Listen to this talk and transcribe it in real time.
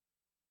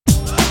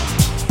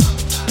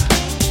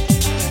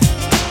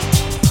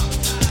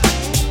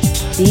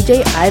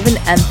DJ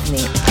Ivan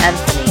Anthony.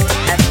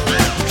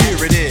 Here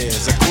it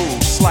is, a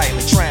groove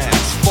slightly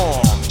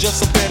transformed.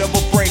 Just a bit of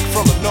a break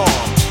from the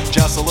norm.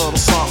 Just a little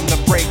something to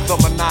break the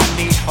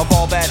monotony of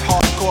all that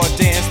hardcore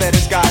dance that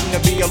has gotten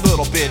to be a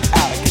little bit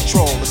out of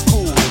control. It's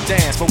cool to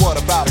dance, but what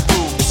about a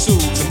groove that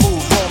soothes and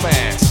moves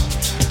romance?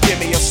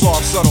 Give me a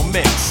soft, subtle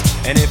mix,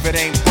 and if it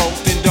ain't broke,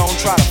 then don't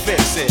try to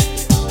fix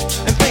it.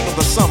 And think of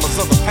the summers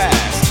of the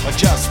past.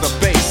 Adjust the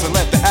bass and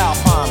let the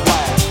Alpine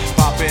blast.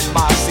 Pop in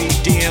my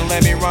CD and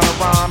let me run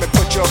around and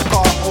put your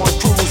car on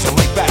cruise and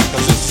lay back,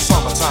 cause it's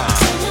summertime.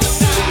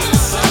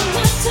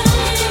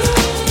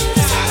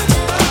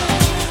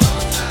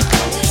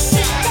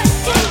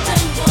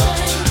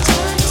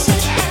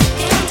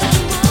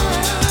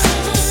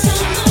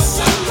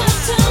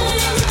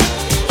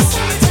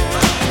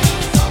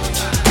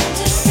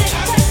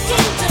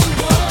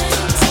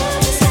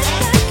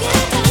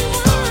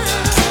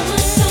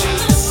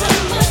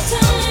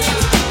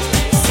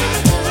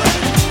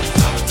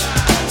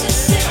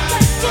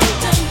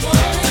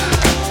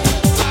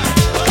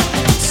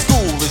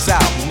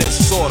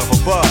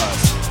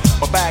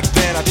 Back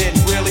then I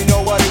didn't really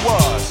know what it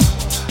was,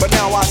 but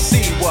now I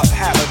see what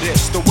happened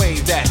is the way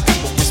that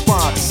people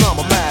respond to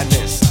summer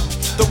madness.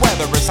 The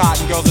weather is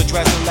hot and girls are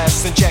dressing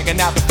less and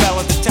checking out the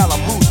fellas to tell them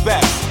who's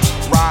best.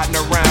 Riding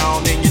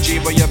around in your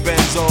Jeep or your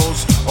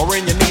Benzos, or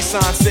in your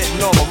Nissan sitting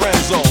on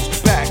Lorenzo's.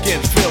 Back in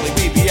Philly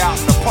we be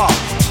out in the park.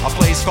 A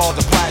place called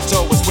the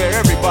Plateau is where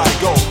everybody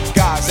goes.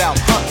 Guys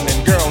out hunting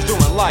and girls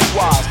doing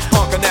likewise,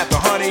 honking at the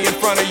honey in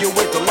front of you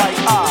with the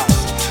light eyes.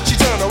 She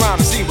turned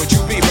around to see what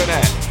you beeping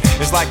at.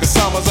 It's like the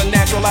summer's a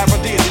natural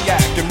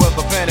aphrodisiac, and with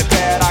a pen and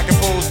pad I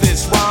compose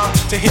this rhyme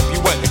to hip you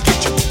and to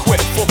get you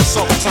equipped for the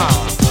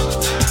summertime.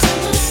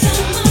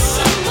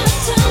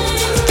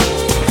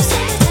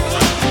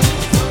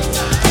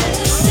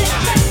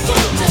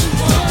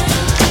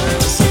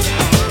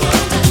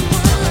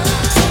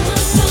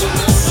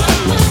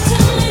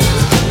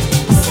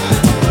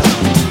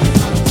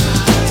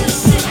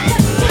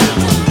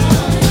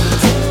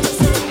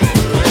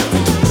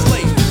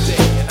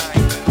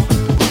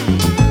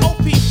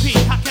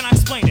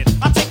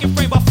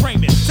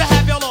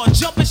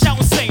 Jumping,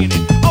 shouting, saying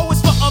it. Oh,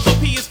 it's for other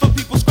people.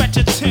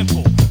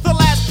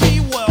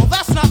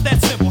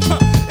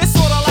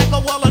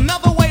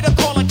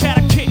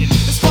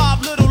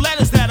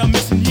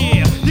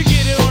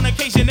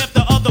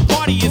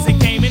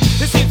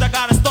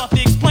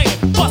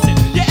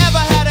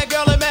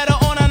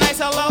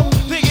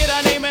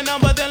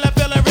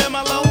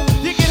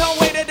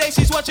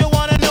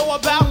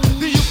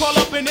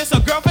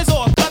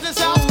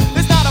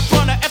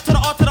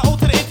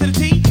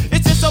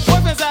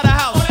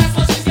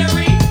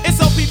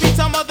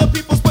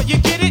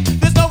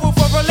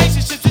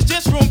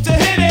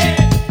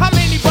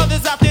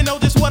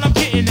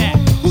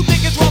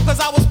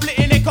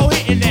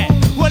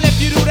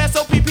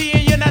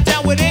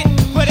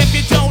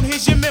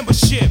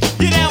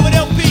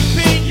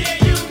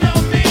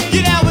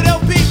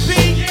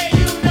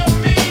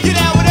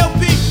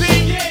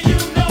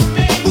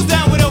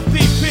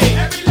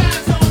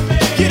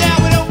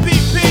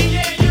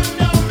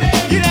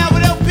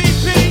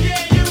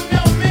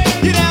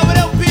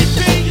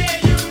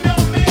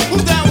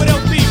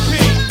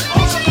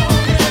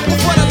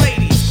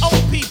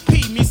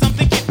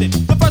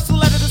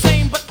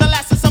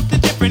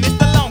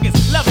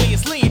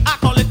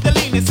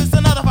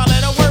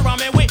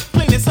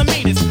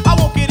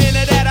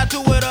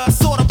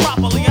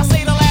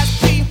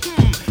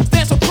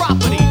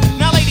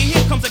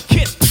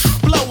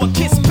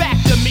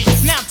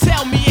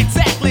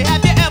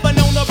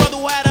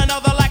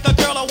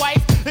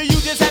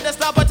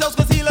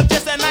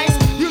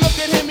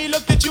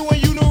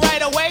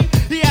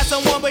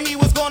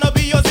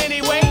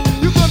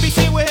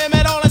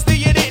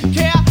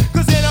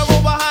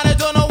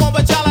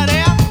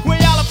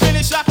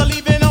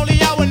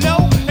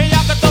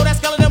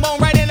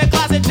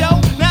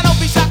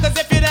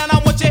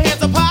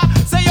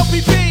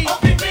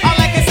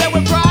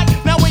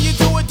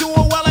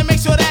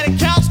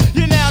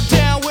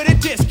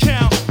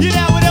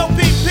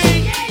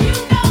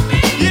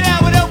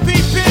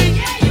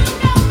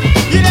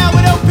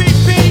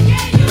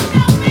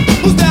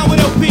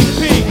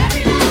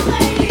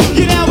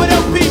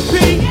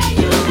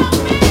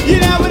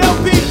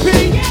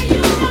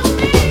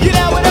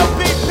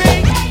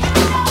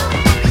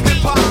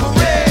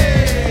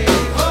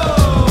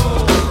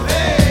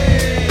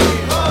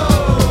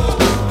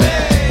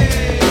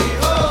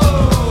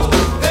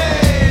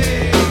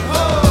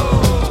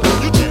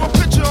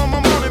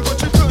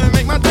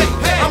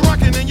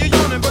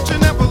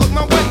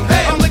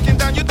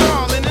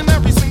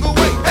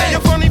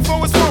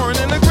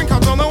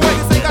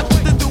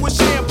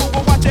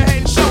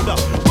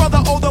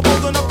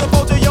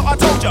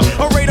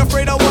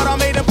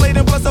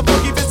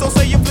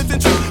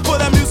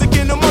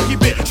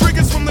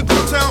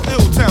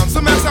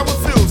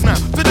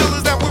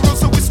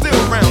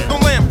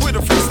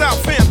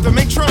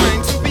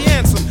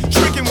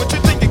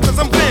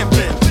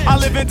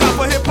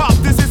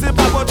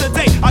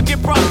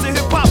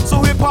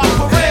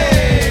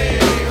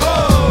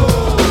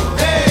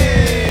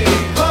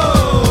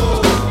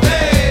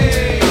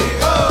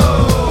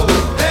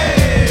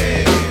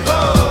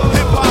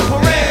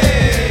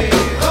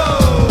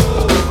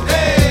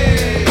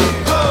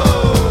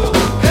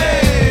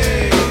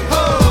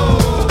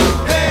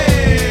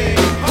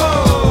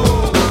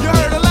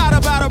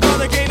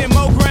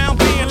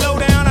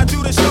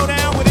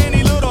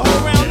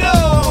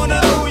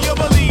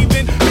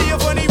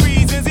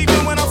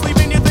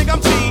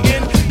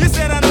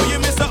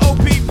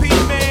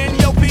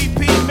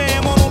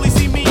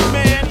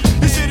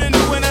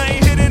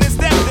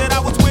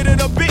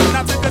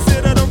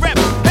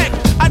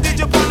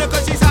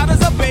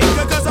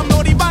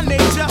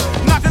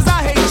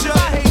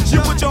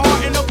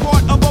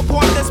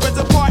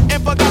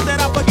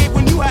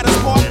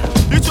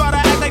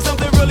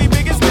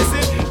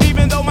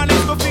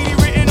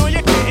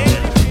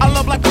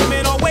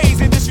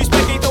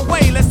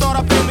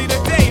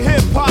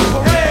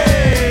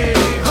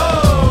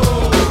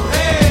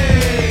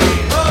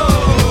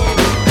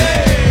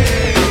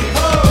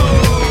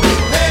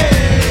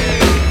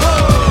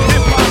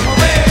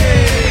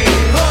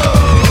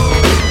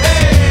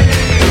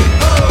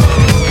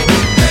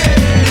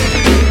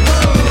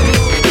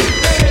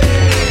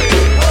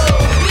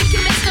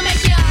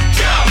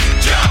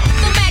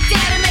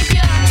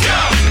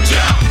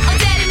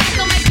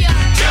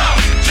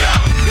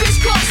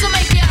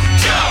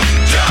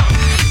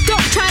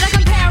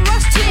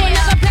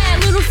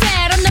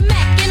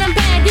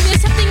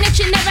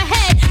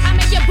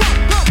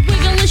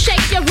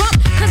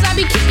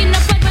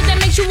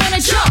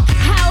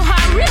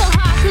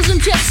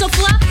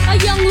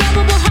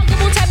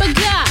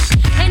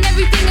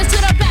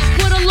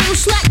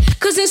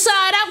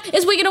 inside out.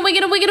 It's wicked and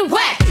wicked and wicked and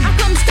whack. I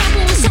come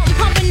stomping with something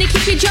pumping to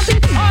keep you jumping.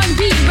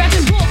 R&B,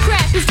 rapping, bull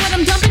crap is what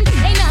I'm dumping.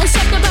 Ain't nothing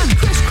soft about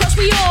crisscross,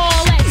 we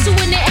all at. So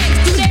when they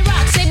ask, do they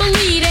rock? Say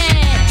believe it.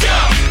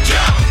 Jump,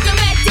 jump. Come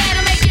back,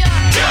 dad'll make you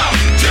jump,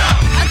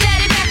 jump. A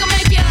daddy back will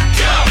make you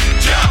jump,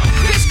 jump.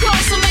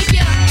 Crisscross will make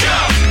you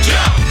jump,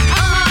 jump.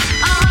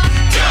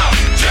 Jump,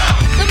 jump.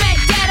 Come back,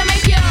 dad'll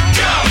make you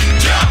jump,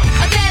 jump.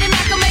 A daddy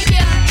back will make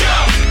you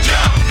jump,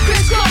 jump.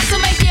 Crisscross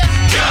will make you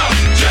jump,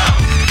 jump.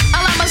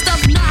 I like my stuff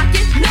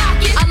knocking,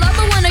 knocking. I love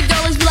it when a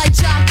girl is like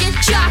jocking,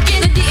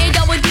 jocking. The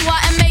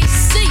DAWDYMAC.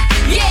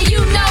 Yeah, you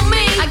know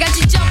me. I got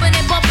you jumping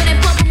and bumping and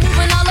pumping,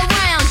 moving all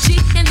around. G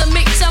in the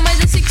mix, I'm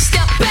ready to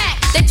 6-step back.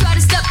 They try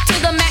to step to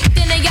the Mac,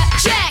 then they got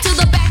jacked. To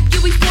the back,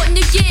 you be sporting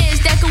the gears.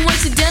 That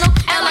coincidental.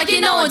 Act like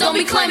you know it, don't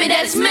be claiming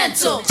that it's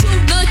mental. Two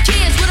good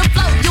kids with a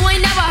flow you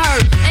ain't never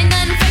heard. Ain't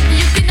nothing fake,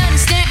 you can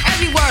understand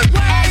every word.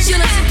 As you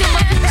listen to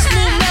my cool,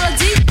 smooth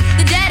melody,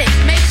 the daddy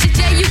makes you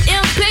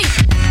JUMP.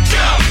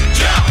 Jump,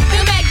 jump.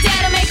 Come back,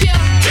 dad'll make you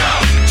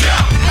jump,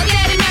 jump. A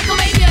daddy Mac will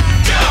make you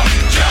jump,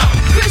 jump.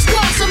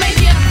 Crisscross will make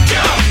you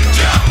jump,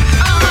 jump.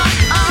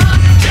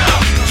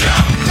 Jump,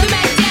 jump. Come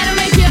back, dad'll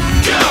make you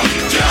jump,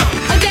 jump.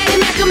 A daddy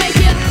Mac will make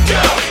you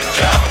jump,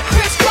 jump.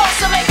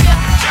 Crisscross will make you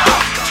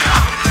jump,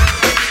 jump.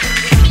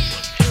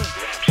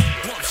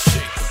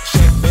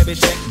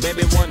 Check,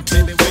 baby, 1,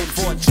 2, 3,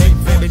 4. Check,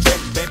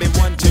 baby,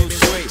 1, 2,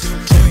 3.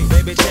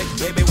 Check,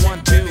 baby,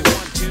 1, 2.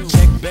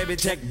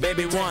 Check,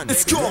 baby, 1.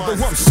 It's called the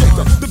Rump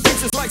Shaker. The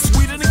beats is like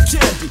sweeter than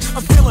candy.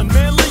 I'm feeling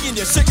manly and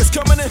your shaker's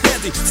coming in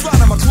handy.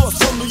 Sliding my clothes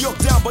from New York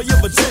down by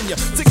your Virginia.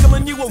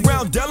 Tickling you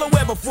around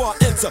Delaware before I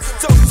enter.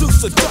 Toast to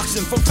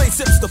seduction from face,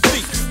 hips to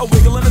feet. A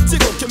wiggle and a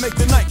jiggle can make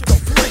the night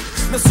complete.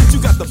 Now since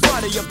you got the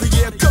body of the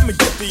year, come and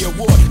get the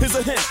award. Here's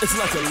a hint, it's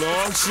like a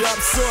long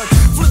sharp sword.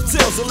 Flip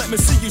tails and let me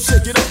see you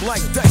shake it up like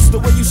dice. The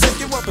way you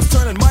shake it up is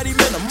turning mighty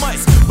men to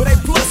mice. But A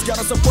plus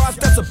got a surprise,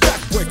 that's a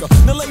backbreaker.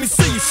 Now let me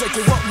see you shake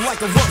it up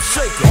like a rump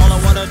shaker. All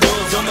I wanna do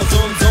is zoom,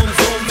 zoom, zoom,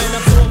 zoom, and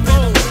a boom,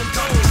 boom.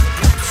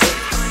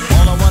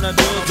 All I wanna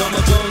do is zoom,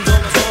 zoom,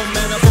 zoom, zoom,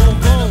 and a boom,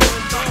 boom.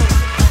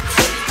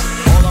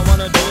 All I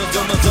wanna do is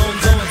zoom, zoom,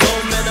 zoom,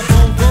 zoom, and a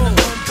boom, boom.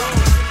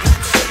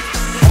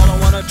 All I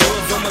wanna do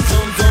is zoom,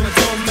 zoom, zoom,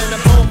 zoom, and a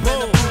boom,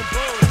 boom.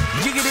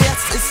 Jiggity yes,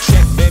 it's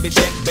check,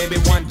 baby,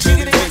 1, 2,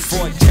 3,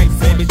 4. Check,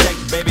 baby,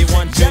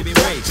 1, 2,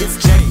 3. It's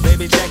check,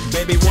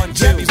 baby, 1,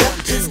 2.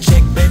 It's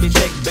check, baby,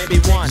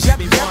 1.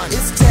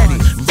 It's Teddy,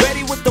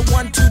 ready with the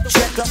 1, 2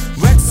 checker.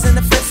 Rex and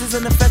the fences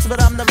and the fence,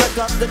 but I'm the wreck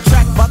of the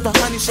track. About the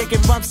honey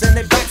shaking bumps and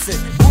they backs it.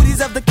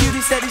 Booties of the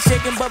cutie steady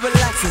shaking but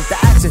relaxing. The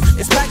action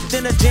is packed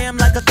in a jam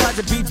like a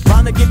closet. Beats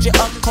bound to get you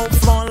up cold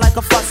flowing like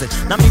a faucet.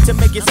 Not mean to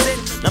make you sit,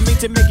 not mean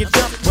to make you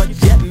jump, but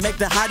yet make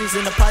the hotties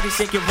in the party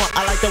shake it rump.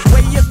 I like the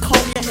way you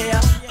comb your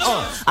hair,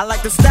 I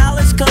like the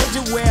stylish clothes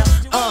you wear,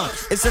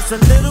 it's just the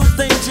little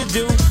things you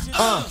do,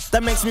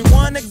 that makes me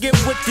wanna get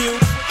with you,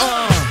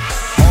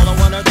 All I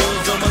wanna do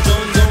is zoom,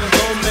 zoom, zoom,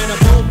 zoom, and a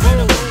boom,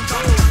 boom.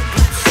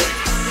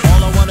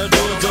 All I wanna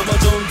do is zoom,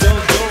 zoom, zoom,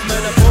 zoom,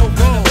 and a boom,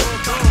 boom.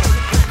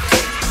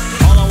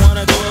 All I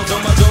wanna do is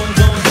zoom, zoom,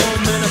 zoom,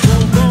 zoom, and a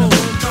boom, boom.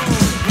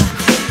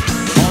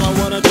 All I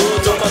wanna do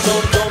is zoom,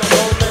 zoom, zoom,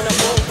 zoom, and a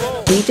boom,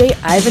 boom. DJ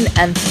Ivan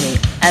Anthony.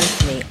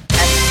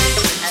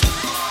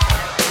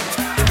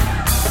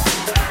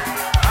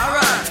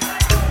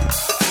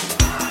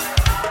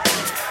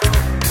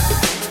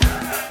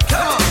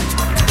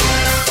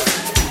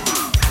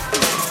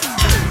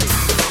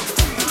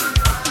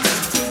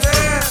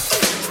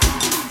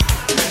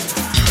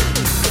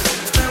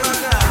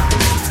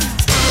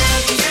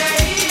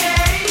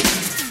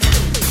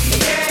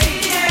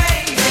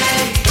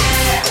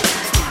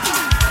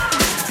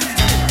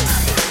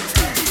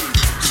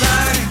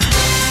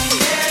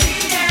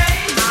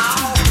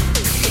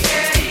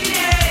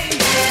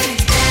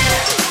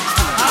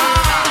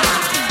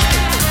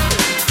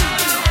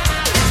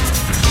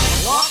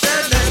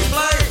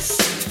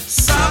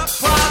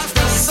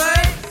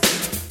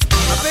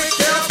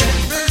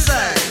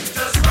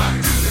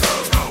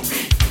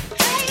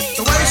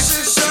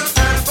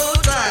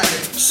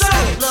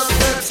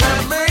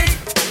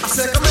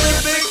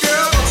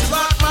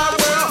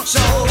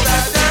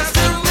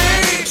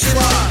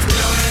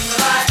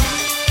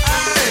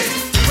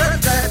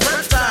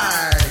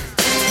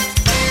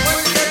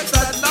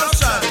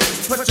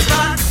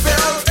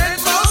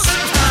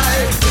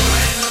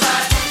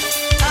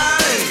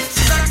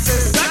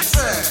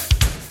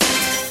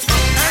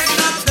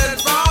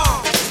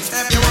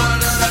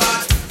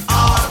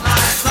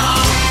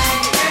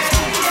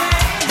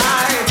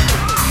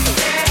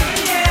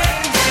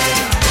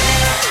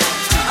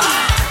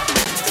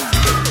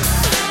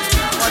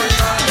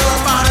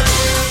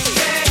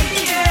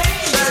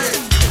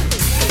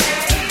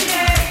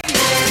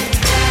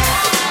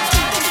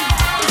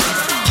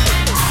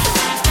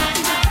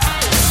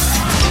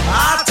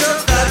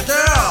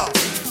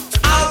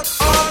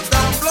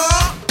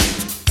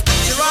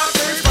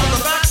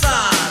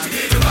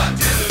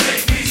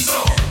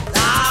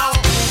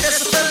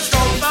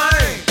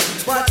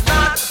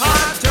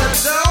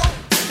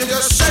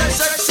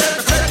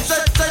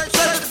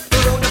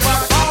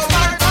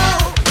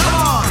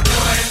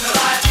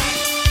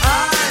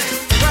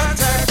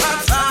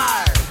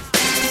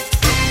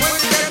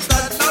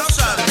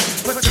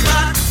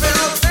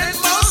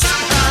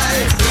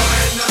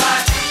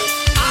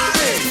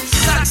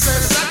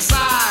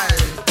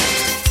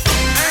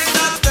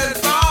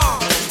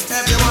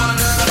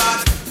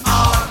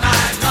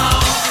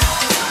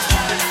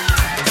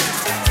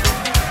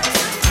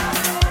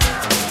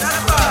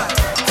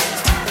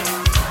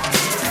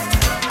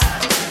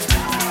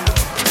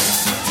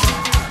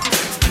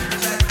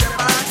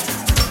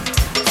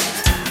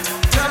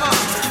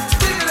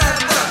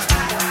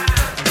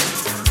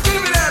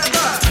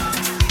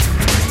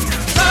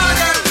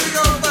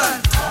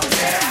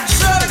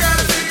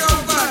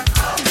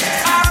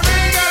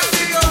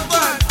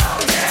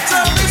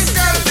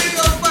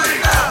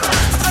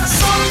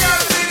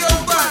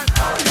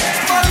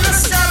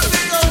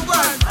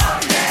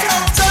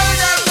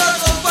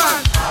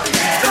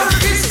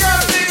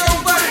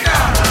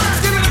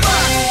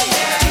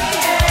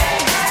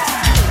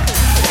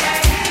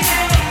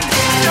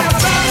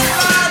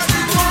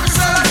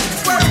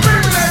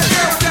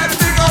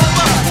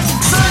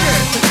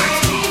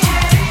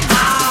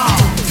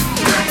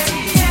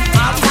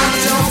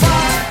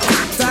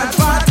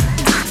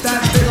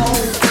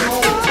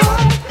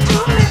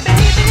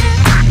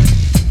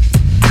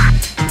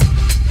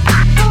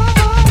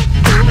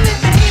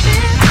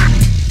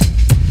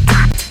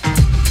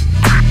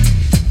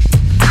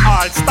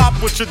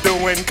 what you're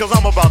doing, cause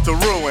I'm about to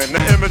ruin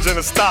the image and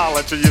the style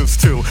that you're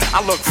used to.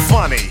 I look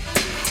funny,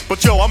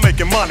 but yo, I'm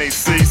making money,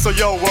 see? So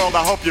yo, world,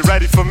 I hope you're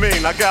ready for me.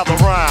 Now gather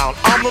round.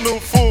 I'm the new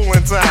fool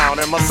in town,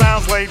 and my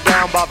sound's laid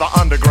down by the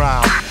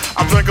underground.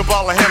 I drink a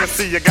bottle of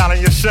Hennessy you got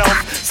on your shelf,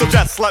 so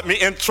just let me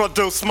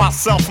introduce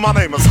myself. My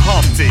name is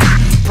Humpty,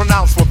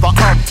 pronounced with the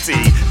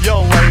umpty.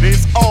 Yo,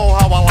 ladies, oh,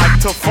 how I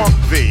like to funk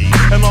thee.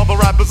 And all the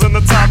rappers in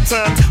the top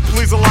 10,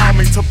 please allow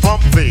me to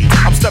bump thee.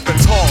 I'm stepping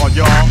tall,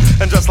 y'all,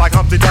 and just like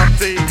Humpty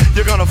Dumpty,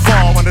 you're gonna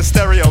fall when the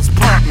stereos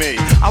pump me.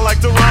 I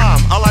like to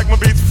rhyme, I like my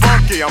beats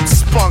funky, I'm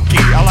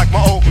spunky. I like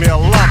my oatmeal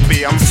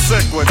lumpy, I'm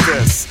sick with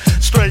this.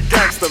 Straight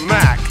gangster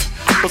Mac.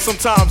 But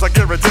sometimes I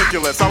get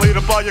ridiculous. I'll eat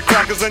up all your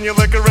crackers and your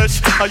licorice.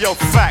 Oh, yo,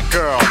 fat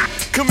girl,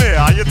 come here,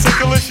 are you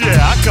ticklish? Yeah,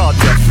 I called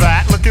you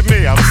fat. Look at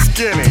me, I'm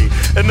skinny.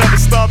 It never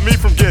stopped me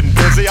from getting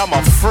busy. I'm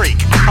a freak.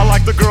 I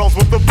like the girls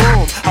with the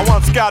boom. I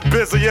once got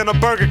busy in a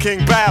Burger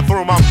King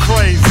bathroom. I'm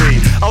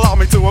crazy. Allow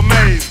me to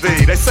amaze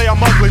thee. They say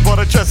I'm ugly, but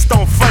it just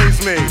don't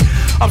faze me.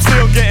 I'm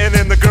still getting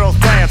in the girls'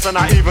 pants, and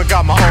I even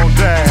got my own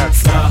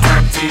dance. The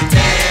Humpty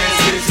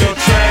Dance is your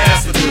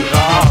chance to do the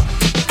hump.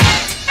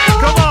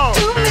 Come on.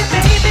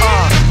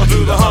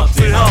 Do the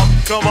Humpty Hump.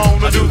 Come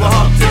on, I do the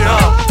Humpty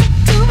Hump.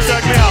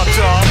 Check me out,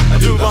 y'all. I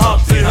do the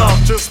Humpty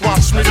Hump. Just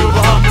watch me do the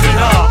Humpty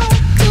Hump.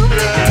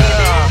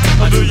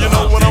 Yeah. Do you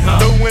know what I'm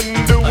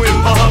doing? Doing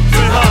the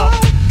Humpty Hump.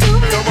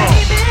 Come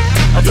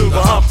on. I do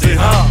the Humpty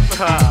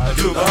Hump. I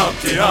do the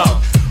Humpty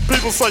Hump.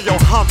 People say, yo,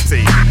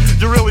 Humpty,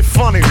 you're really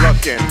funny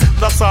looking.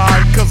 That's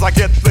alright, cause I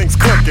get things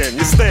cooking.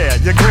 You stare,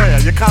 you glare,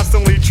 you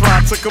constantly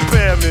try to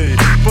compare me,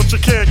 but you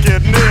can't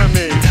get near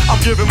me. I'm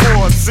giving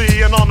more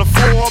C, and on the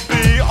floor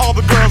B, all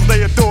the girls,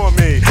 they adore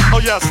me. Oh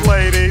yes,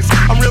 ladies,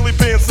 I'm really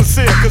being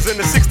sincere, cause in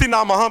the 69,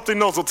 my Humpty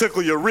nose will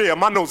tickle your rear.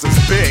 My nose is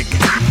big.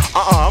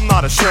 I'm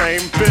not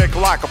ashamed, big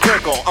like a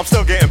pickle. I'm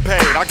still getting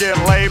paid, I get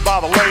laid by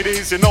the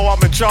ladies, you know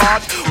I'm in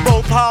charge.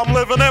 Both how I'm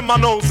living and my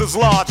nose is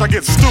large. I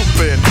get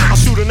stupid, I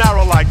shoot an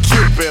arrow like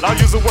Cupid. I'll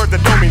use a word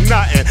that don't mean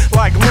nothing,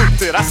 like Luke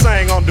did. I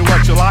sang on Do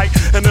What You Like,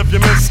 and if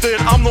you missed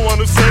it, I'm the one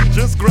who said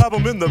just grab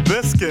them in the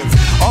biscuits.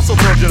 Also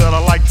told you that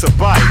I like to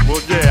bite. Well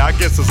yeah, I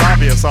guess it's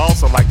obvious I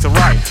also like to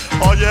write.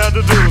 All you had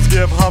to do was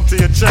give Humpty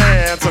a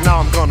chance, and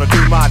now I'm gonna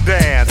do my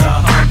dance. The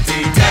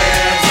Humpty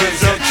Dance is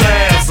your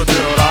chance to do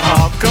the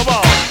hump. Come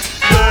on,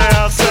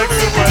 yeah,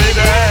 sexy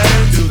lady.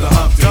 Do the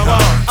Humpty Come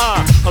Hump.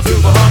 on, I'll do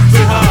the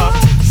Humpty Hump.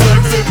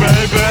 Sexy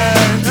baby,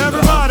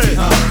 everybody,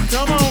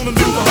 come on and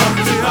do the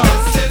Humpty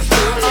Hump.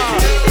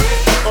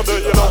 Oh, do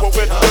you know what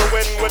we're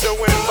doing? We're doing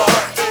the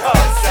Humpty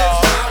Hump,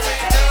 y'all.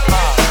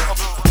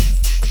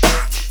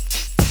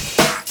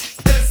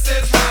 This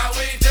is how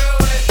we do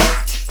it.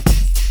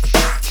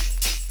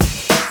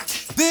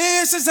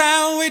 This is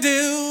how we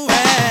do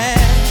it.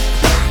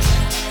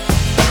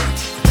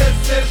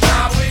 This is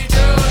how we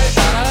do it.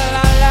 La la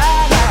la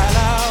la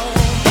la.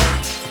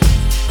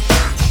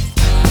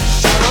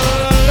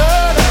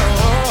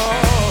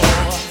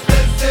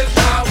 This is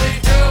how we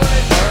do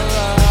it.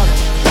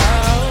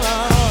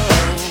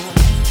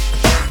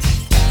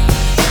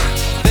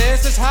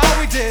 This is how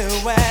we do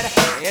it.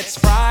 It's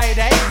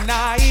Friday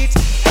night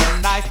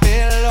and I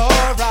feel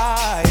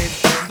alright.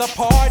 The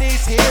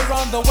party's here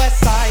on the west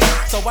side,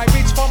 so I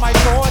reach for my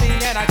 40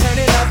 and I turn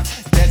it up.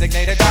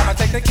 Designated driver,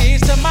 take the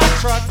keys to my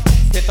truck.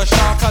 Hit the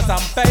shawl cause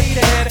I'm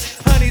faded.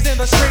 Honey's in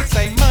the streets,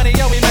 say money,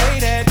 yo, we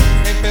made it.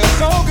 It feels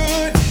so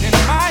good in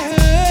my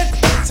hood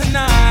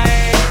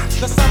tonight.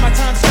 The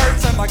summertime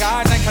skirts and the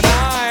guys ain't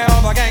canine.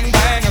 All the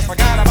gangbangers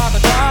forgot about the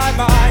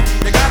drive-by.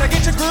 You gotta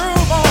get your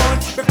groove on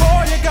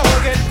before you go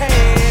get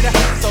paid.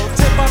 So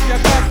tip up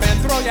your cup and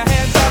throw your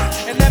hands up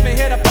and let me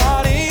hear the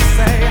party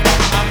say,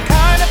 I'm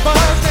kinda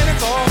buzzed and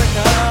it's all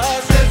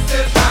because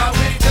This is how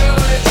we do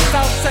it.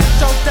 South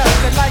Central does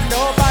it like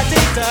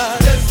nobody does.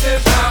 This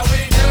is how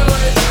we do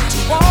it. To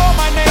all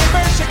my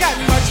neighbors, you got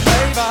much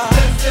flavor.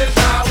 This is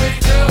how we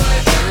do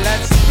it.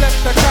 Let's flip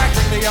the crack,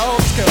 bring the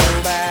old school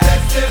back.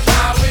 This is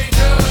how we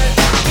do it.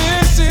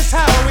 This is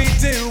how we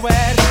do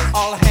it.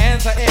 All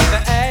hands are in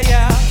the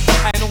air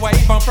and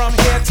wave 'em from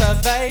here to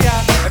there.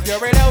 If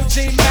you're an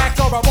OG Mac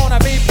or a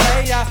wannabe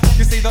player,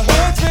 you see the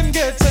hood's been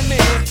good to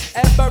me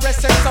ever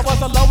since I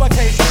was a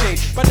lowercase G.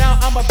 But now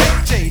I'm a big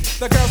G.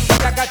 The girls say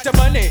I got the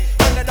money,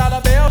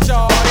 $100 bills,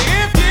 y'all.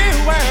 If you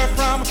were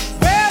from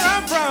where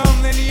I'm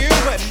from, then you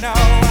would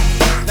know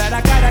that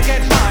I gotta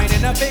get mine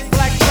in a big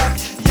black truck.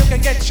 You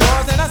can get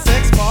yours in a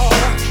 6-4.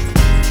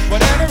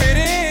 Whatever it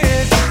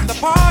is, the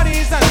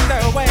party's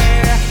underway.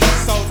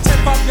 So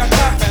tip up your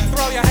cup and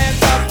throw your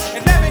hands up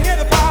and let me hear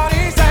the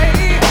party say,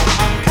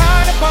 I'm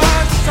kinda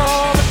buzzed, it's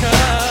all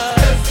because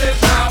This is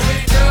how we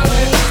do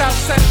it. South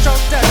Central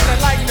does it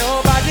like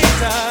nobody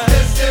does.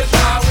 This is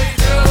how we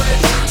do it.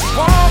 To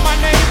all my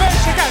neighbors,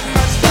 you got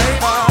much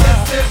flavor.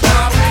 This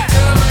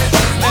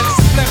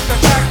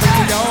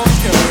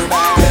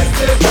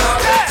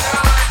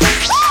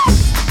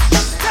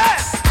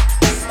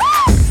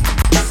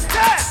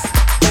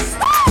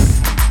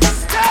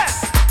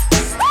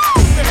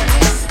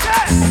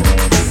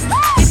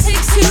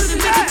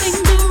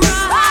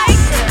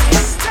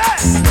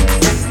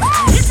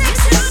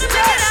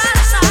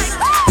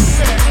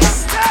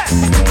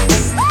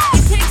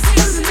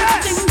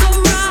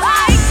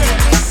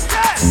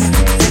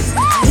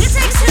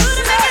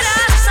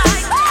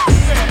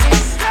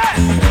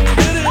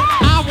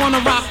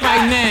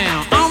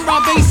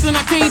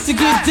to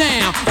get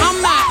down.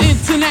 I'm not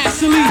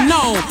internationally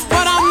known,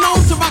 but I'm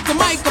known to rock the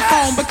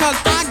microphone because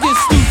I get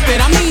stupid.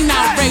 I mean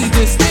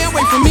outrageous. Stay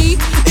away from me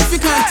if you're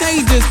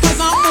contagious,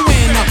 cause I'm a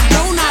winner,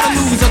 no, not a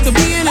loser. To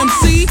be an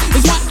MC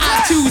is what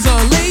I choose.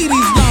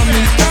 Ladies love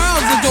me,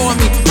 girls adore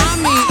me. I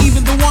mean,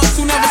 even the ones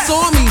who never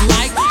saw me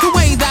like the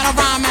way that I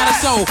rhyme at a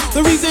show.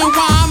 The reason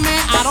why,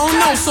 man, I don't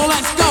know. So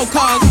let's go,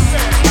 cause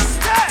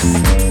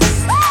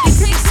it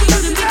takes two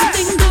to make a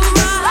thing go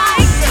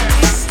right.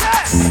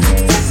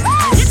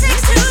 It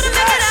takes two to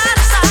make it out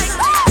of sight.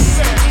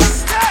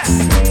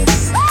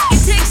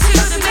 It takes two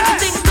to make a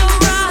thing go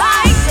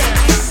right.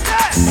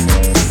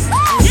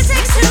 It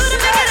takes two to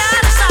make it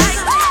out of sight.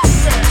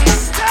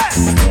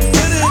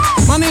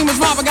 my name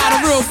is Rob, I got a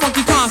real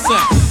funky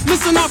concept.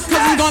 Listen up, cause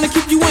I'm gonna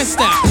keep you in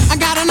step. I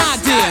got an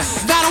idea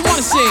that I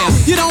wanna share.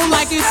 You don't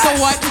like it, so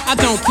what? I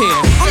don't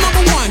care. I'm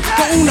number one,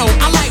 the uno,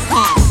 I like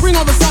calm. Bring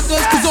all the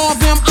suckers, cause all of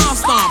them I'll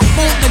stomp.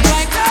 Won't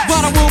neglect,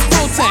 but I will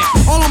protect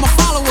all of my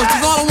followers,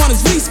 cause all I want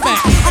is respect.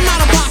 I'm not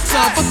a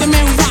boxer, but the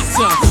man who rocks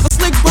ya. A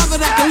slick brother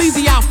that can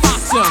easy out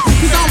fox ya.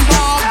 Cause I'm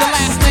Bob, the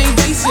last name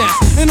Basis.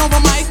 And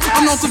over mic,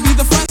 I'm known to be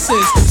the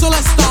freshest. So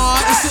let's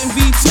start, it shouldn't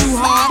be too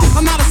hard.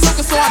 I'm not a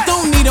sucker, so I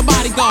don't need a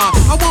bodyguard.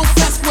 I won't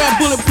fess, wear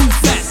bulletproof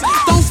vests.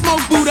 Don't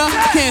smoke Buddha,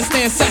 can't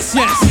stand sex,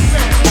 yes.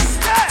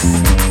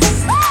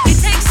 It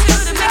takes two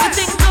to make a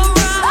thing go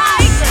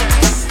right.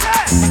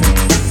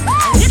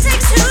 It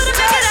takes two to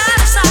make it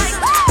out of sight.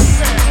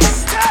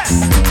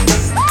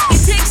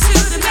 It takes two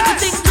to make a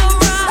thing go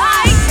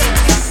right.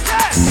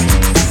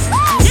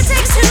 It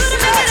takes two to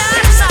make it out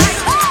of sight.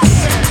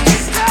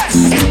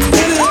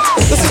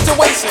 The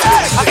situation,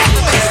 I got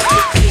the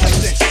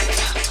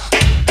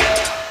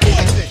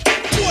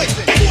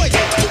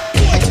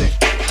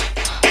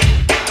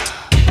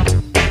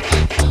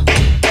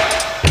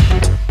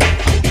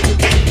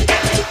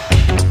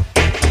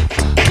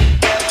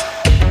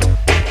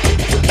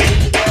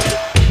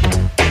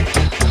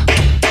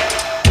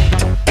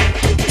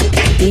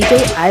DJ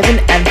Ivan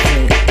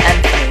Anthony.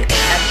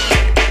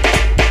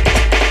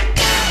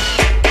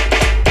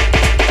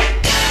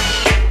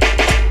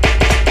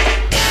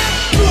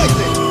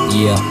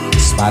 Yeah,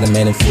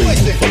 Spider-Man and Free,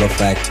 full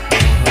effect.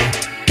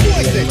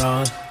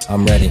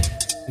 I'm ready.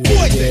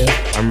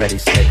 I'm ready,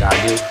 Slick, are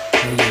you?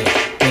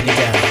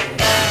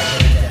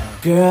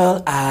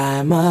 Girl,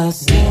 I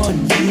must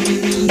warn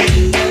you,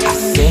 I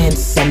sense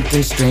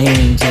something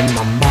strange in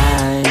my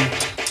mind.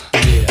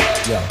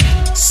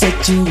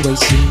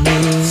 Situation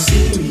is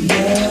serious.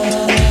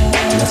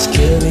 Let's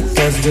cure it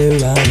cause we're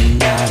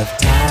running out of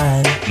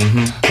time.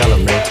 Tell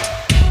 'em, Rick.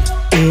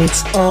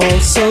 It's all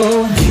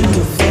so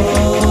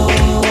beautiful.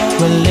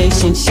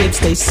 Relationships,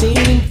 they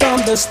seem from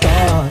the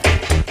start.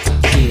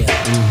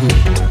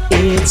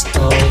 It's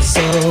all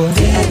so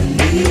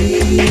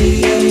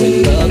deadly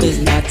when love is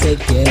not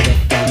together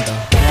from the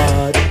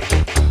heart.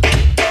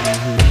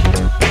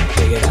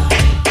 Check it out.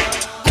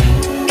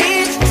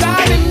 It's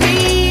driving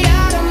me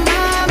out of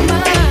my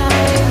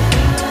mind.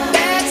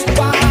 That's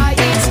why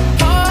it's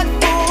hard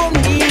for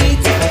me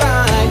to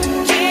find.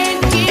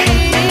 Can't get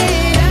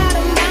it out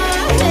of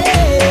my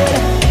head.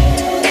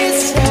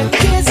 It's her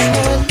kiss,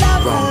 her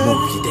lover.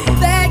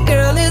 That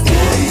girl is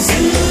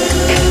poison.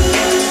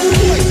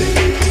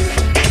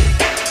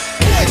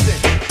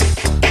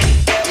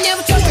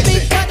 Never trust a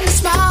big button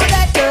smile.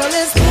 That girl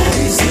is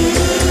poison.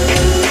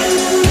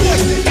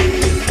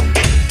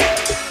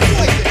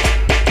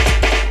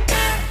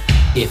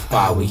 If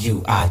I were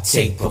you, I'd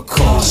take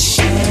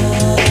precaution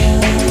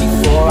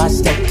before I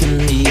step to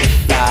meet a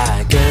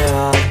fly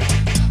girl.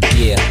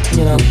 Yeah,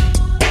 you know,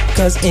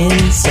 cause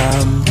in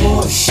some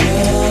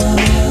portion,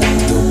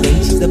 you'll think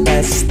she's the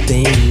best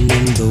thing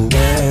in the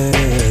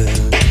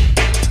world.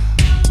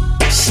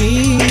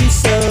 She's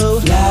so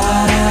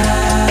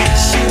fly,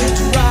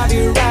 she'll drive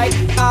you right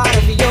out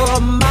of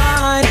your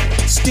mind.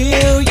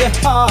 Steal your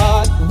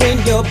heart when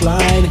you're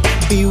blind.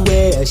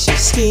 Beware, she's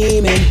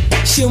scheming.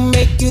 She'll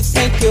make you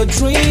think you're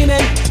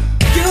dreaming.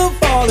 You'll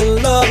fall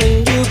in love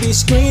and you'll be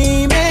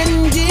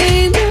screaming,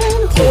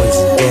 demon.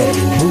 Poison,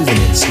 deadly, moving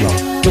it slow.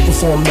 Looking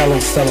for a mellow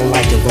fella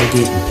like a girl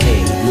getting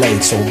paid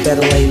late. So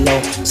better lay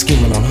low,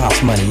 scheming on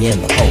house money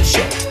in the whole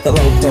show. The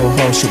low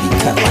hoe should be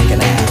cut like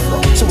an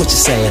afro. So what you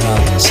saying,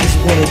 huh? She's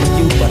winner than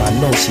you, but I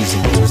know she's a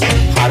loser.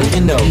 How do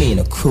you know? Me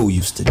and a crew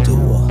used to do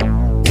her.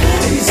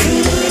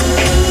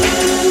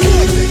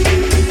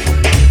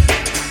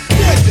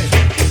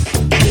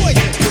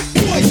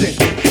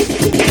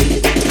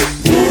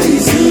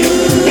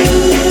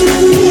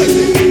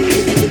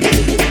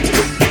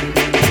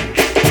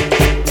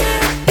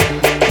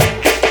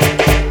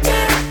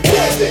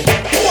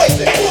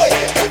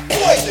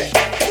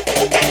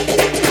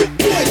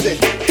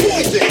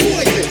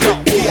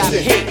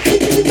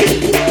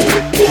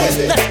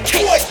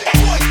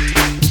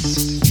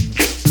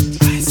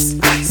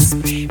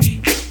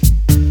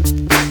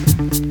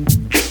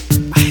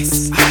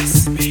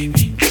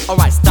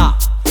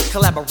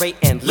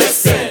 And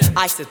listen,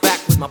 I sit back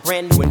with my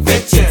brand new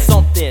invention.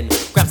 Something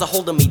grabs a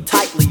hold of me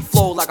tightly,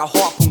 flow like a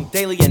harpoon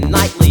daily and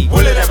nightly. Will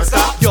it ever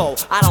stop? Yo,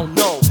 I don't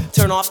know.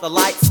 Turn on off the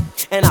lights,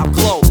 and I'll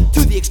glow.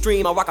 To the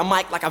extreme, I rock a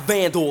mic like a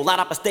vandal. Light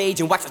up a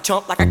stage and wax a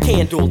chump like a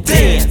candle.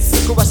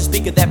 Dance! Crush the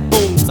speaker that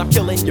booms. I'm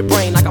killing your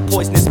brain like a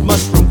poisonous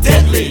mushroom.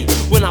 Deadly!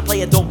 When I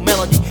play a dope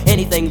melody,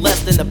 anything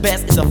less than the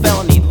best is a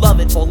felony. Love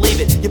it or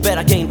leave it, you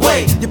better gain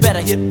weight. You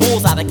better hit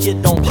bullseye, the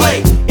kid don't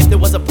play. If there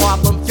was a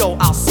problem, yo,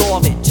 I'll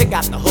solve it. Check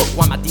out the hook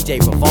while my DJ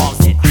revolves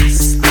it.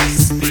 Ice,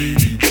 ice,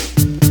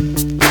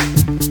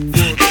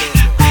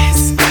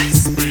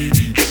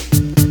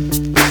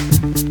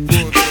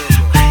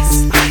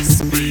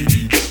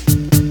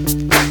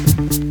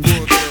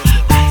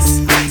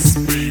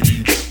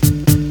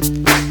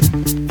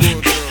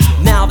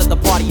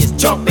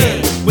 jumping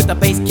with the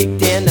bass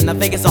kicked in and the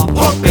Vegas all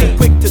pumping.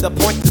 Quick to the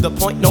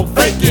point, no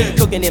faking.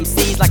 Cooking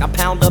MCs like a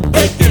pound of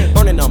bacon.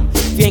 Burning them,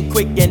 if you ain't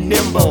quick and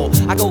nimble.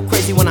 I go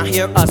crazy when I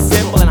hear a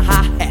cymbal and a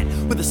hi-hat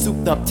with a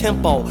souped up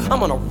tempo.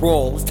 I'm on a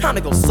roll, it's time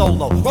to go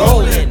solo.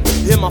 Rolling,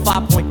 hit my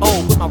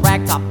 5.0 with my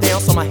rag top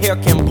down so my hair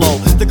can blow.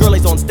 The girl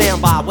is on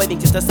standby, waiting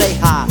just to say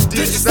hi. Did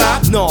you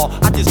stop? No,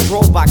 I just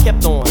drove by,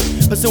 kept on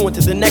pursuing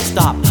to the next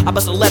stop. I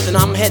bust a left and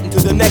I'm heading to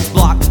the next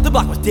block. The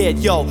block was dead,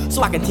 yo,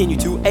 so I continue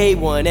to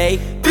A1A.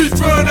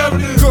 Beachfront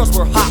Avenue. Girls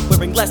were hot,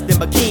 wearing less than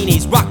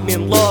bikinis. Rock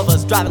men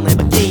lovers, driving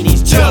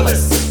Lamborghinis.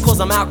 Jealous,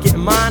 cause I'm out getting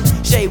mine.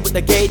 Shade with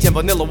the gauge and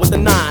vanilla with the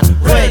 9.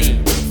 Ready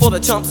for the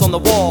chumps on the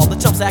wall. The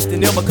chumps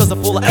acting ill because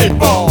they're full of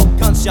 8-ball.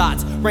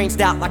 Gunshots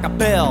ranged out like a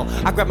bell.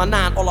 I grabbed my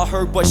 9, all I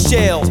heard was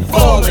shells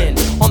falling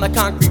on the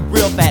concrete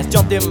real fast.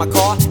 Jumped in my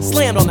car,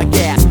 slammed on the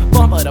gas.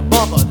 Bumper to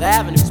bumper, the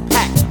avenue's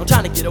packed. I'm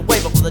trying to get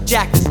away before the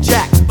jack is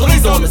jacked.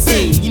 Police on the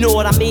scene, you know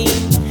what I mean?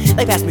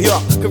 They passed me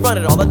up, could run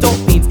it all the dope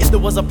means. If there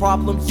was a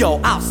problem,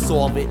 yo, I'll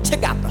solve it.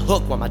 Check out the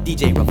hook while my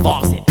DJ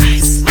revolves it.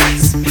 Ice,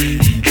 ice,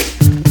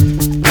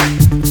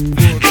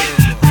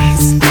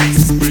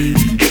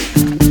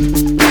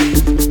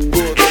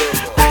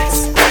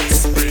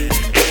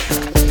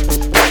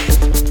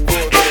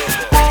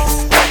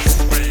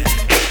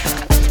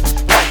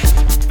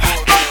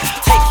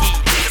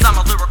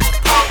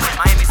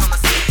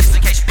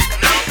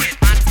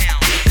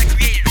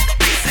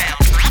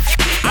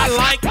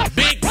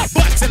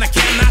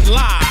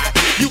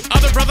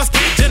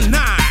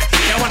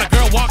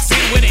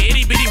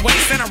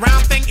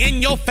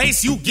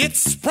 face, you get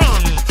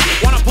sprung.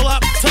 Wanna pull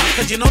up tough,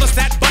 cause you notice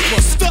that butt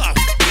was stuffed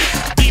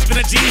deep in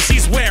the jeans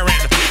she's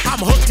wearing.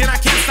 I'm hooked and I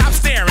can't stop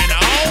staring.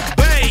 Oh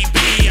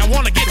baby, I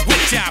wanna get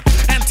with ya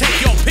and take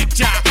your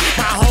picture.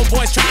 My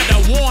homeboys tried to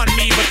warn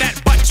me, but that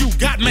butt you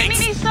got makes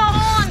me so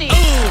horny.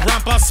 Ooh,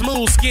 rumpa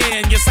smooth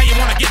skin. You say you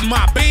wanna get in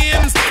my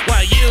bins?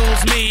 Well,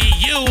 use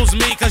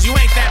me, cause you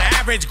ain't that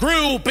average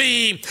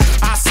groupie.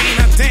 I seen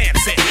her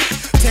dancing,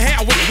 to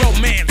hell with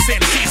romance,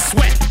 and she's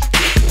sweat,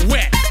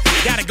 wet.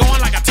 Got it going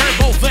like a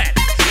turbo vet.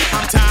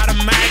 I'm tired of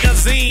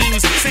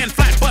magazines saying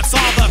flat butts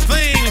all the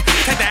thing.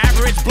 Take the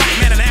average black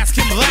man and ask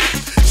him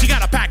that. She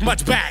gotta pack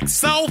much back.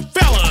 So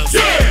fellas,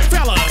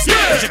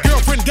 has your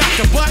girlfriend got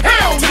your butt?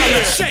 Hell tell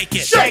her shake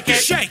it, shake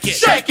it, shake it,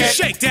 shake it,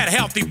 shake that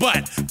healthy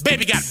butt.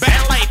 Baby got back.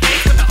 LA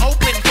face with the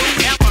open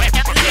booty.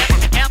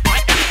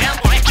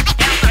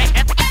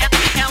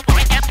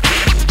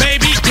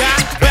 Baby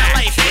got back.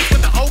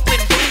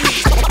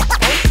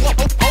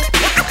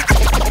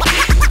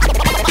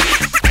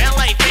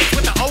 LA face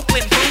with the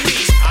open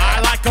booty.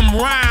 I like them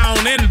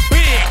round and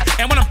big,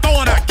 and when I'm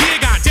throwing a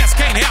gig, I just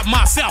can't help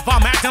myself.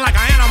 I'm acting like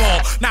an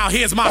animal. Now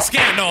here's my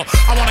scandal.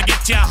 I wanna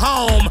get you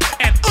home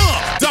and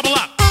double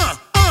up.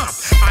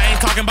 I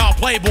ain't talking about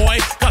Playboy,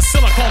 cause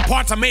silicone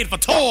parts are made for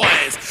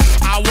toys.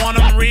 I want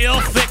them real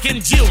thick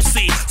and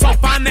juicy, so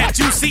find that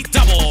juicy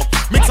double.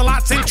 Mix a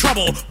lot's in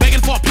trouble,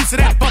 begging for a piece of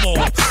that bubble.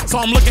 So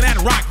I'm looking at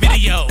rock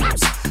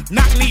videos.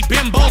 Knock-knee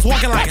bimbos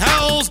walking like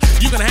hoes.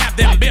 You can have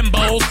them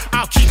bimbos,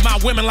 I'll keep my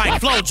women like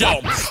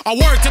Flojo. A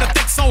word to the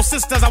thick soul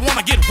sisters, I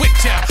wanna get with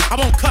ya. I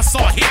won't cuss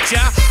or hit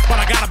ya, but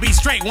I gotta be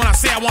straight when I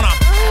say I wanna.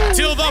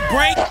 Till the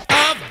break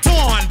of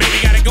dawn,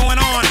 baby got it going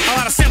on. A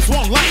lot of simps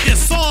won't like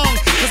this song,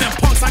 cause them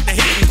punks like to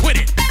hit it and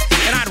quit it.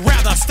 And I'd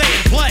rather stay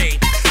and play,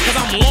 cause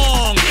I'm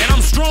long and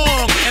I'm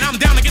strong, and I'm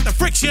down to get the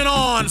friction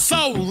on.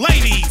 So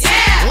ladies,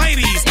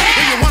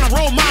 if you wanna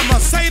roll my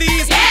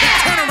Mercedes, then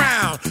turn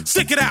around,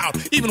 stick it out.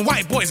 Even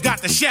white boys got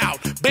to shout,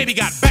 baby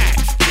got back.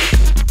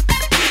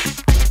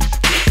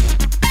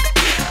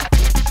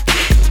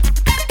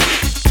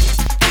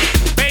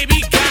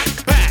 Baby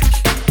got back.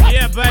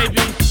 Yeah,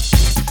 baby.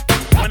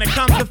 When it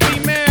comes to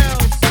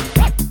females,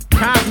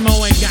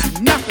 Cosmo ain't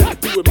got nothing to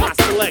do with my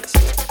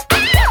selection.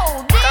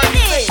 Yo,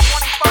 baby!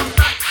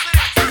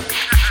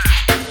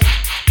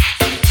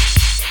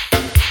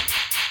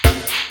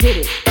 Hit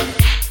it.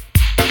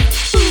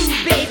 Ooh,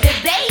 baby,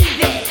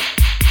 baby.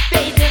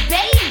 Baby,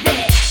 baby.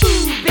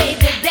 Ooh,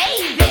 baby,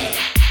 baby.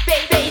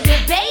 Baby,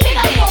 baby.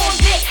 Come on,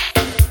 Vic.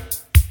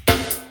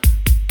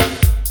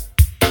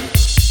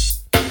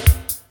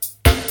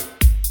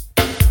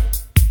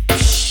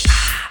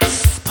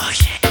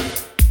 Push it.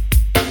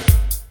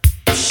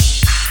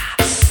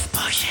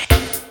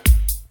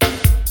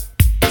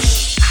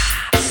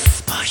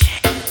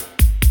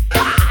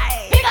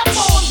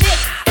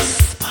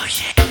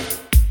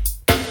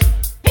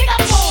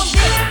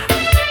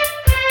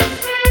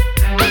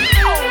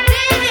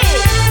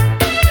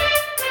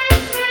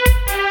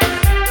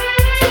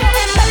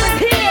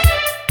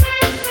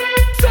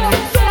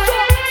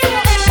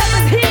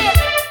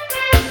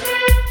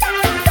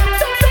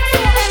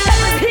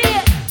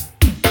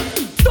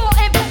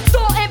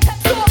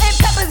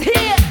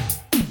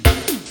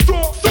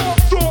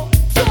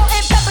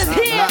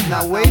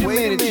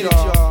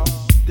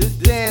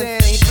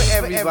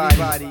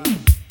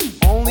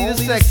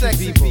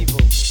 sexy people.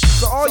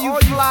 So all you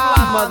fly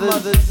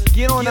mothers,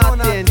 get on out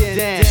there and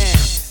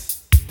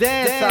dance.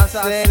 Dance,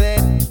 I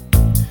said.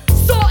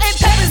 Salt and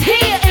pepper's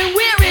here and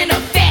we're in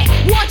effect.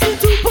 Want you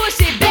to push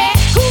it back.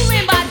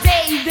 Cooling by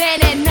day,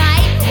 then at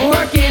night,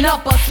 working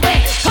up a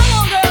sweat. Come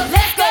on, girls,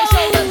 let's go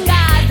show the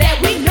guys that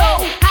we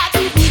know how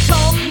to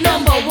become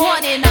number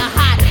one in a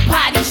hot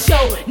body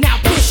show. Now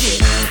push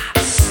it.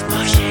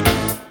 Push it.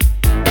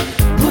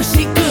 Push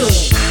it good.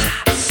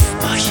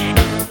 Push it.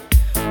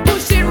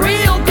 Push it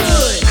real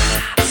good.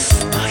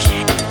 Push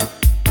it.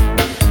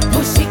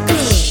 Push it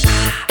good.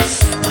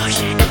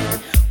 Push it.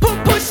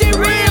 Push it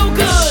real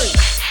good.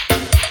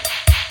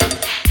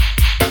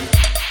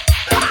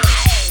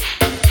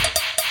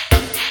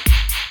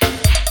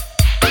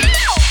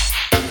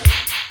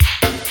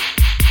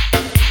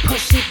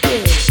 Push it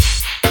good.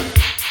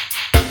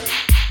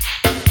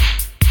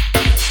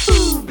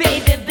 Ooh,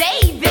 baby,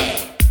 baby.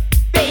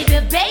 Baby,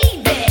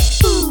 baby.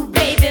 Ooh,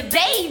 baby,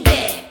 baby.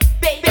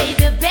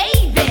 Baby,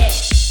 baby.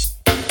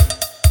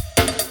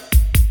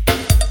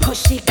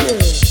 Push it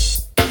good.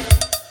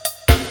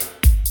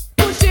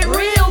 Push it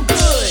real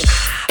good.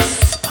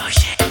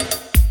 Push it.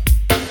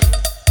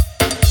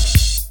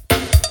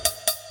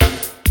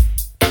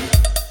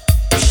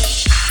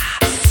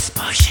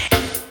 Push it.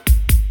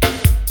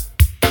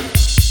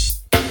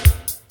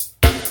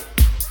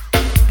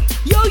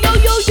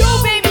 Yo,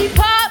 baby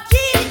pop,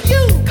 yeah,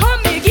 you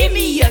come here, give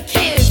me a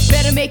kiss.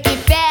 Better make it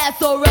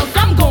fast or else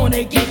I'm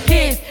gonna get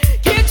pissed.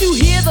 Can't you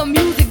hear the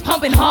music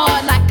pumping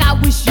hard like I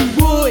wish you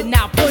would?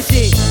 Now push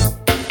it.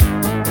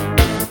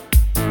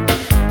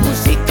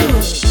 Push it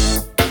good.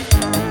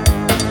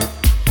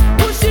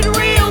 Push it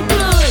real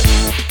good.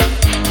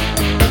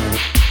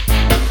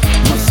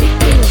 Push it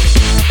good.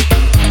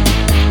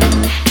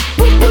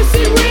 Push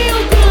it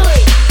real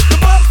good. The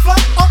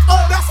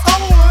motherfucker, that's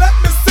on. Let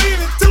me see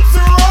the 2-0.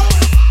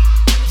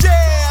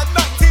 Yeah,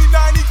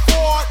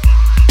 1994.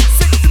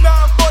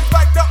 69 boys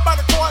backed up by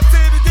the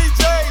quartet of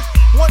DJs.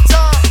 One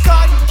time,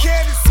 cotton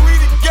candy,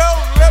 sweet and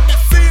gold. Let me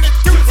see the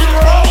 2-0.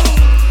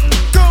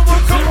 Come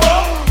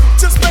on,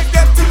 just make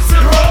that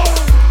 2-0.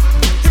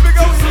 Here we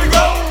go.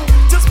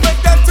 Just make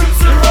that 2-0.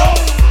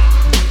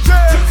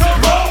 Yeah,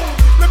 come on,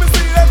 let me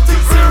see that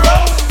 2-0.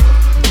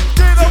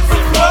 Get up the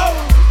floor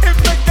and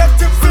make that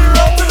 2-0.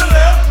 To the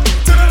left,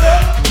 to the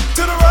left,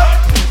 to the right,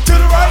 to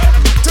the right,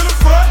 to the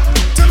front,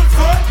 to the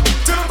front,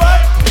 to the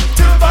right,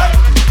 to the right.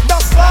 Now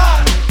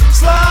slide,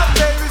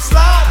 baby,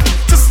 slide.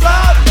 Just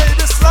slide,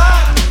 baby,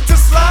 slide.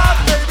 Just slide,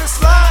 baby,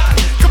 slide.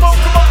 Come on.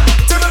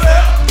 To the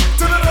left,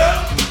 to the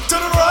left, to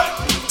the right,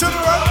 to the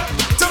right,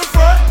 to the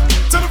front,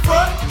 to the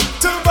front,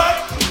 to the right,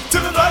 to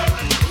the right.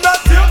 Now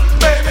dip,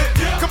 baby,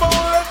 come on,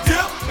 let's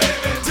dip,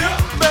 baby, dip,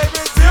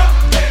 baby, dip.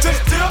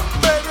 Just dip,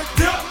 baby,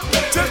 dip,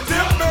 just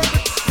dip, baby.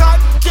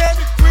 Cotton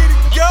candy, sweet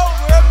and gold.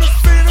 Let me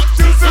see the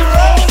 2-0.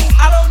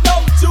 I don't know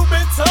what you've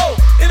been told.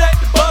 It ain't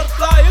the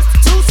butterfly, it's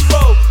the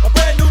 2-0. A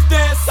brand new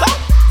dance song.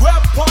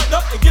 Grab a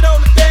partner and get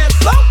on the dance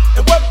floor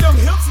and work them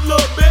hips a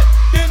little bit.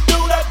 Then do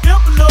that dip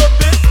a little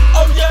bit.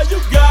 Oh yeah, you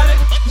got it.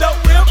 No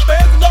real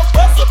fans, no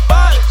fuss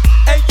about it.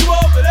 And you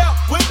over there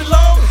with the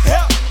long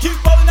hair. Keep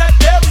rolling that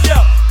dairy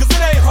up, cause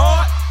it ain't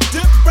hard.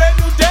 This is a brand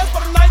new dance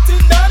for the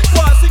 1990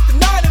 quad.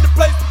 69 in the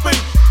place to be.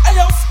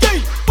 Ayo,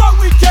 Ski, what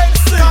we came to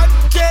see. Cotton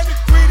candy,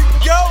 sweet and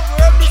gold.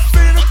 Let me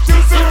see the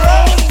 2-0.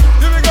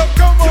 Here we go,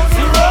 come on,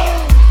 0.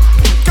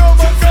 Come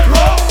on.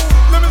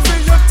 Let me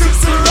see your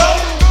 2-0.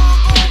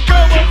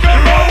 Come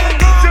on.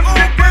 Just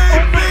get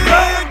baby,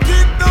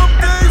 get them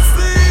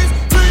daisies.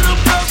 Treat them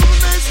girls when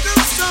they do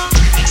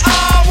something.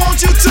 I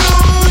want you to.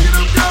 Treat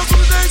them girls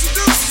when they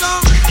do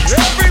something.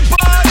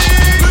 Everybody.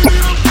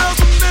 Treat them girls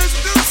when they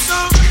do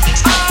something.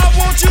 I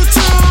want you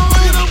to.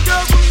 Treat them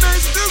girls when they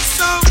do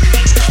something.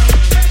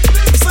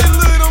 Say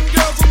look at them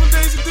girls when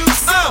they do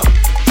something.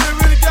 They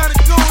really got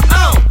it going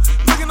on.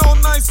 Looking all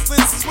nice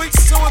and sweet,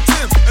 showing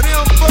them and they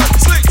don't fuck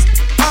tricks.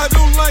 I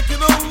do like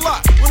it a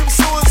lot. When I'm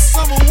showing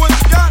some of what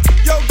you got,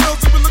 yo girls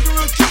have been looking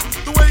real cute.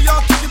 The way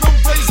y'all kicking them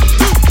daisies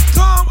do.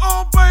 Come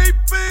on, baby,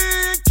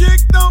 and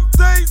kick them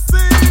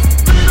daisies.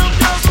 Treat them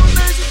girls when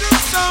they do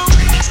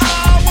something.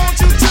 I want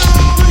you to.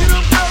 Treat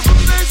them girls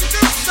when they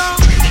do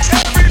something.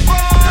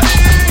 Everybody.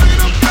 Treat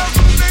them girls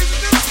when they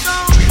do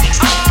something.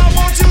 I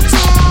want you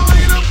to.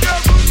 Treat them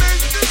girls when they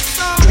do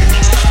something.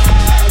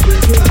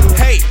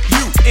 Hey,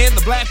 you in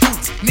the black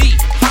boots, knee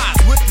highs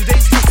with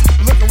today's boots,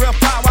 looking real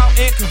fly out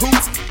in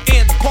cahoots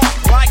in the park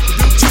like the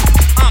do too.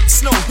 I'm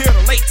Snow here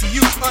to late to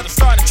you,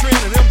 started trend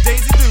of them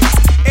Daisy dudes.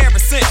 Ever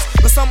since,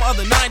 but some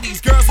other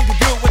 90s girls who can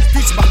good with the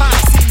future behind.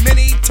 See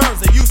many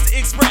terms they used to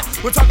express.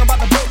 We're talking about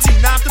the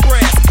protein, not the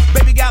breast.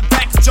 Baby got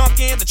back to junk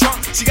in the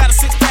trunk. She got a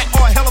 6-pack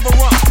or a hell of a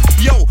rump.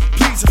 Yo,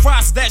 please your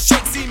fries that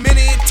shake. See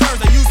many terms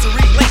I used to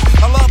relate.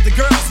 I love the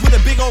girls with the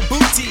big old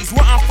booties.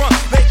 Where I'm from,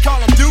 they call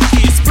them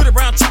dookies. Pretty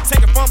brown chicks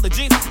hanging from the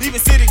jeans. Even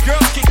city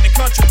girls kick the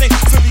country thing.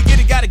 So if you get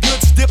it, got it good,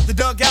 just dip the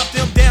dug out.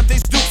 Them damn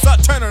things do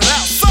start turning it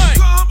out. Sing.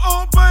 Come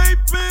on,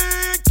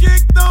 baby,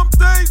 kick them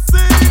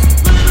daisies.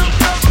 Treat them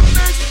girls when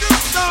they do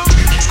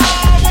something.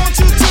 I want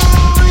you to.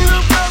 Treat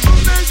them girls when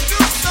they do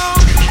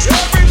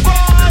something.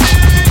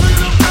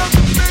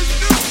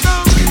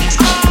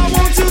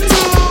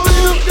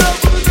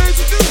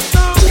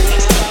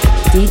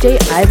 DJ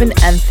Ivan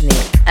Anthony.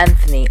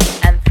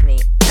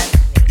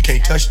 You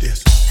can't touch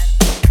this.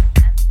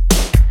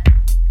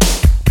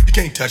 You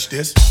can't touch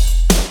this.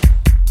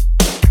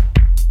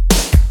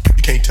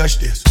 You can't touch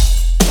this.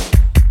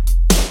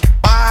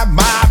 My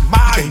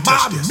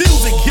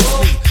music hits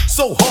me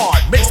so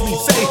hard, makes me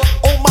say,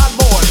 oh my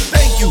Lord,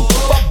 thank you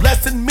for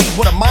blessing me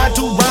with a mind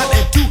to rhyme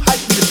and to hype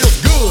me. It feels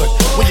good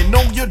when you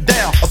know you're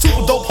down. A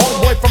super dope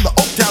homeboy from the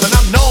Oak Town, and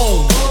I'm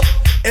known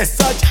as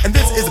such. And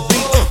this is a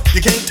beat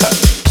you can't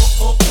touch.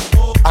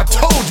 I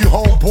told you,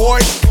 homeboy,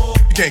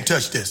 you can't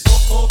touch this.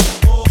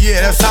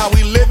 Yeah, that's how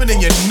we living,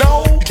 and you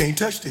know you can't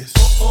touch this.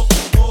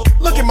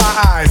 Look in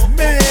my eyes,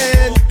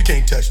 man, you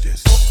can't touch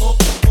this.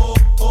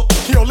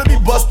 Yo, let me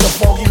bust the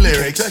funky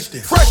lyrics.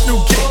 Fresh new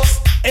kicks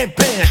and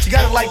pants, you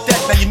got it like that.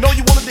 Now you know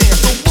you wanna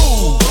dance, so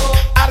move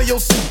out of your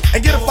seat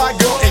and get a fire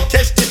girl and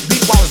catch this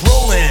beat while it's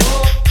rolling.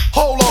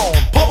 Hold on,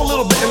 pump a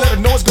little bit and let her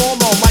know what's going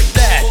on, like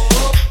that,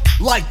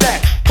 like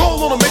that.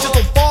 Hold on a minute,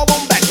 don't fall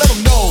on back. Let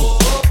them know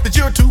that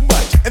you're too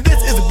much, and this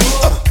is a beat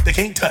they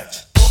can't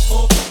touch.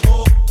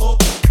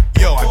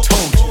 Yo, I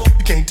told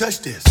you can't touch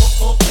this.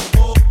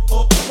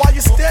 Why you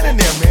standing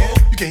there, man?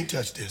 You can't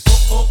touch this.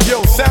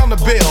 Yo, sound the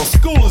bell,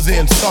 school is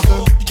in,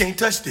 sucker. You can't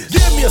touch this.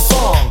 Give me a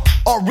song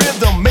or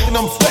rhythm, making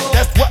them sweat.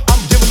 That's what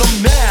I'm giving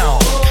them now.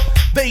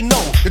 They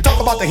know. You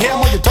talk about the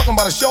hammer, you're talking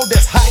about a show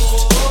that's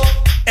hyped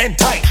and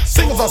tight.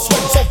 Singers are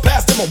sweating so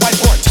past them a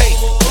whiteboard tape.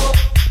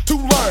 To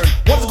learn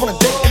what it's gonna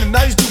take in the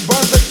 90s to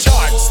burn the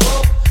charts.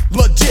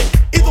 Legit.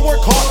 Either work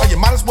hard or you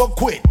might as well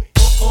quit.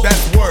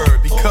 That's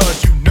word,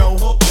 because you know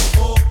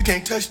you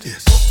can't touch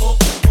this.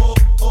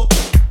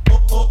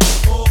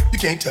 You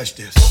can't touch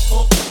this.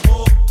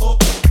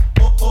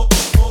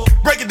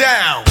 Break it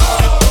down.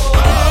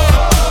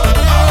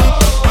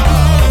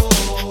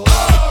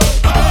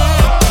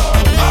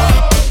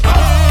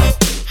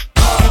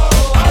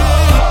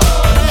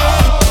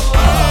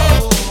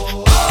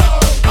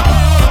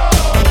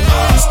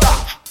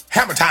 Stop.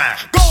 Hammer time.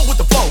 Go with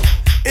the flow.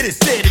 It is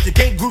said if you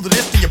can't groove to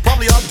this, then you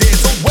probably are dead.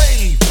 So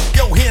wave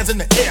your hands in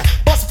the air.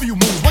 Bust a few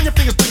moves. Run your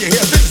fingers through your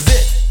hair. This is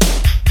it.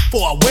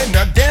 For a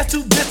winner, dance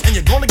to this and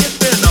you're gonna get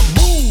there. Now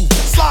move,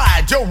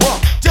 slide your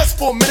rump. Just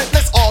for a minute,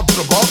 let's all do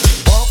the bump.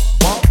 Bump,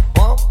 bump,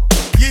 bump.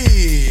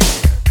 Yeah,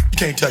 you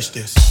can't touch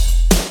this.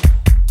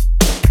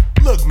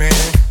 Look, man,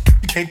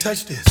 you can't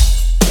touch this.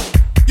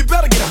 You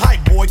better get a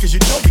hype, boy, cause you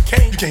know you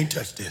can't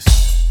touch this.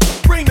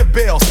 Ring the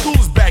bell, school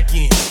is back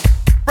in.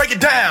 Break it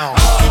down.